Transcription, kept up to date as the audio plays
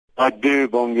I do,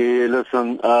 Bongi.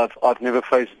 Listen, I've never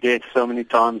faced death so many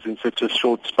times in such a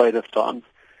short space of time.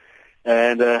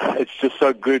 And it's just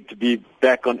so good to be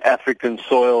back on African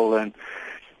soil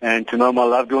and to know my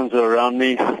loved ones are around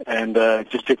me and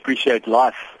just to appreciate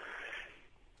life.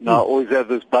 Now, I always have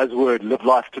this buzzword, live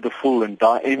life to the full and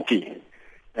die empty.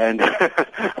 And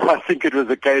I think it was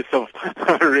a case of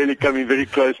really coming very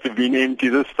close to being empty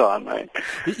this time, mate.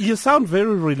 You sound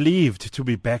very relieved to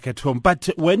be back at home. But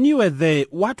when you were there,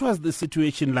 what was the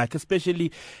situation like,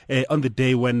 especially on the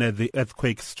day when the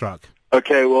earthquake struck?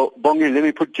 Okay, well, Bongi, let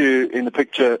me put you in the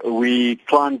picture. We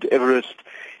climbed Everest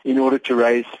in order to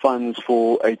raise funds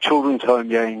for a children's home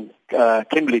here in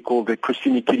Kimberley called the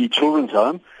Christine Kitty Children's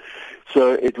Home.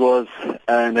 So it was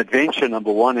an adventure,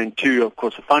 number one, and two, of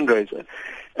course, a fundraiser.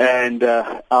 And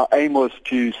our aim was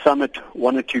to summit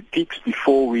one or two peaks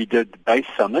before we did the base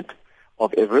summit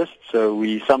of Everest. So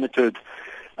we summited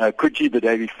Coogee the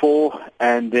day before,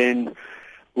 and then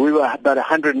we were about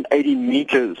 180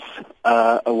 meters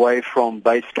away from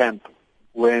base camp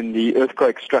when the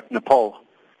earthquake struck Nepal.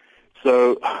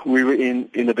 So we were in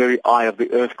the very eye of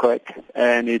the earthquake,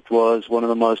 and it was one of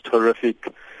the most horrific,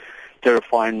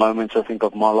 terrifying moments, I think,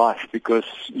 of my life, because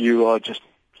you are just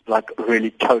like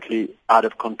really totally out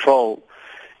of control.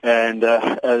 And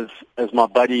as my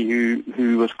buddy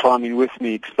who was climbing with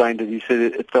me explained it, he said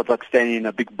it felt like standing in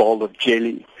a big bowl of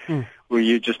jelly, where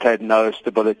you just had no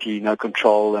stability, no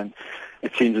control, and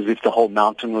it seems as if the whole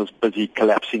mountain was busy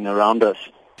collapsing around us.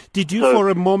 Did you for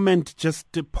a moment just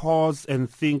pause and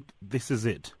think, this is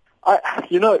it?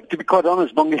 To be quite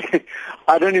honest, Bongi,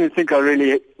 I don't even think I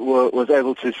really was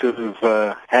able to sort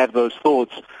of have those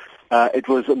thoughts. It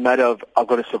was a matter of, I've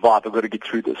got to survive, I've got to get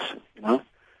through this,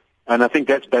 And I think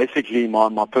that's basically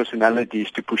my personality,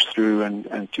 is to push through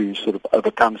and to sort of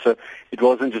overcome. So it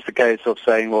wasn't just a case of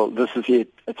saying, well, this is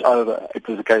it, it's over. It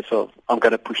was a case of, I'm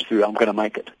going to push through, I'm going to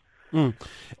make it.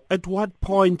 At what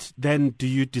point then do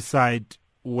you decide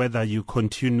whether you're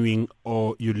continuing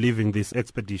or you're leaving this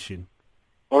expedition?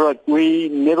 All right, we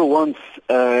never once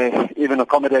even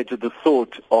accommodated the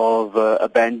thought of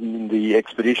abandoning the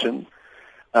expedition.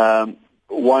 One,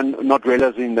 not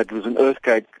realizing that it was an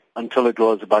earthquake until it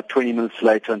was about 20 minutes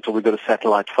later, until we got a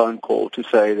satellite phone call to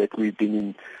say that we'd been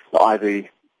in the eye of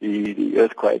the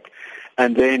earthquake.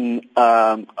 And then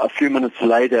a few minutes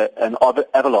later, an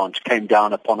avalanche came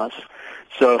down upon us.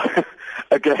 So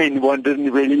again, one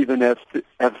didn't really even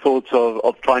have thoughts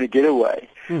of trying to get away.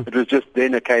 It was just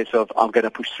then a case of, I'm going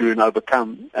to push through and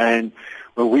overcome. And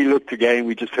when we looked again,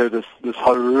 we just heard this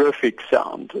horrific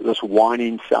sound, this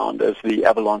whining sound as the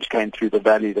avalanche came through the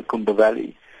valley, the Kumba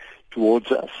Valley,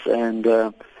 towards us. And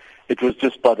it was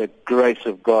just by the grace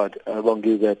of God,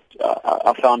 Bongi, that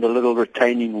I found a little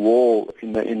retaining wall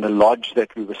in the lodge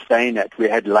that we were staying at. We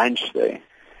had lunch there.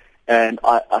 And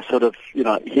I sort of,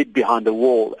 hid behind the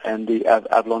wall, and the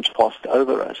avalanche passed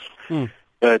over us.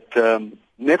 But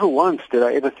never once did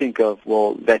I ever think of,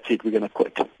 well, that's it, we're going to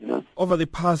quit. Over the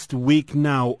past week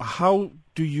now, how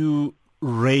do you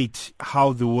rate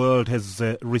how the world has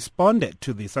responded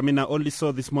to this? I mean, I only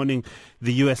saw this morning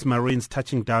the U.S. Marines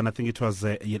touching down, I think it was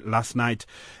last night,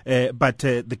 but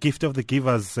the gift of the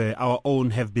givers, our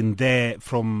own, have been there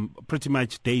from pretty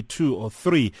much day 2 or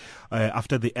 3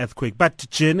 after the earthquake. But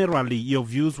generally, your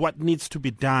views, what needs to be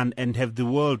done, and has the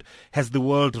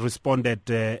world responded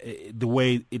the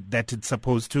way that it's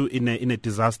supposed to in a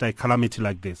disaster, a calamity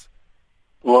like this?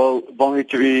 Well, Bongi,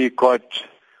 to be quite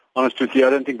honest with you, I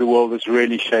don't think the world is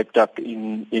really shaped up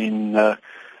in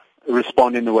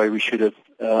responding the way we should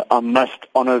have. I must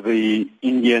honor the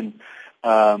Indian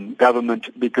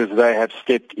government, because they have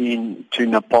stepped in to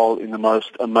Nepal in the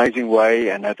most amazing way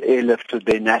and have airlifted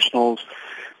their nationals.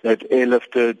 They've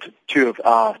airlifted 2 of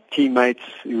our teammates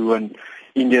who were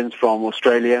Indians from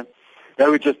Australia. They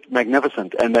were just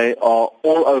magnificent, and they are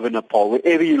all over Nepal.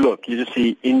 Wherever you look, you just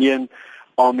see Indian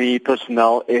Army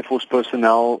personnel, Air Force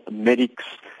personnel, medics,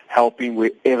 helping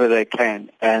wherever they can.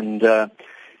 And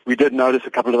we did notice a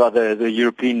couple of the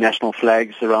European national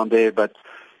flags around there, but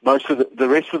most of the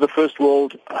rest of the first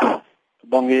world,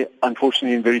 Bongi,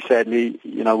 unfortunately and very sadly,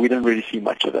 we didn't really see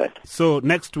much of that. So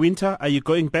next winter, are you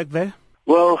going back there?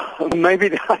 Well,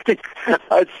 maybe. I think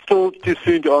it's still too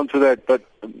soon to answer that, but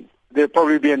there'll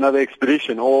probably be another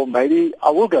expedition, or maybe I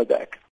will go back.